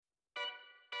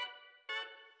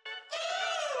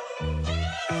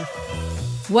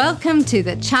Welcome to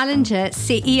the Challenger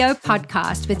CEO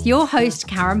podcast with your host,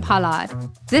 Karen Pollard.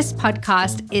 This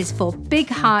podcast is for big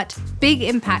heart, big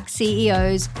impact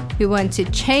CEOs who want to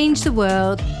change the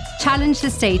world, challenge the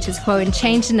status quo, and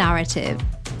change the narrative.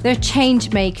 They're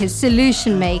change makers,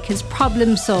 solution makers, problem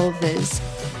solvers,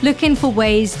 looking for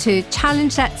ways to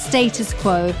challenge that status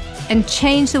quo and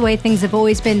change the way things have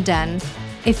always been done.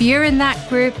 If you're in that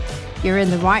group, you're in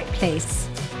the right place.